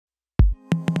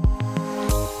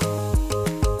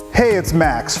Hey, it's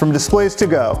Max from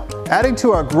Displays2go. Adding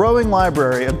to our growing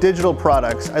library of digital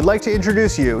products, I'd like to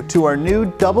introduce you to our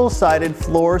new double-sided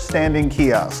floor standing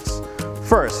kiosks.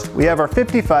 First, we have our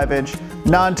 55-inch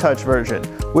non-touch version.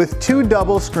 With two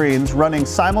double screens running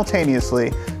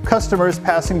simultaneously, customers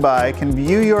passing by can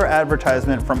view your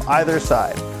advertisement from either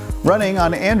side. Running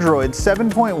on Android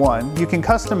 7.1, you can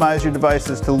customize your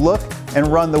devices to look and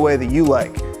run the way that you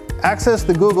like. Access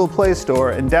the Google Play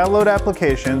Store and download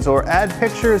applications or add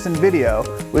pictures and video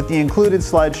with the included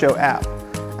slideshow app.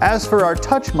 As for our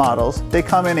touch models, they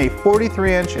come in a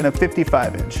 43-inch and a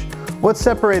 55-inch. What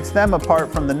separates them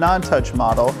apart from the non-touch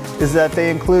model is that they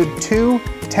include two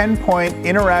 10-point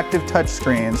interactive touch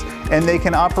screens, and they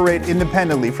can operate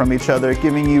independently from each other,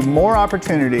 giving you more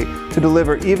opportunity to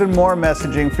deliver even more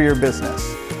messaging for your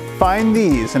business. Find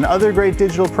these and other great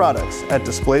digital products at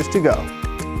Displays2go.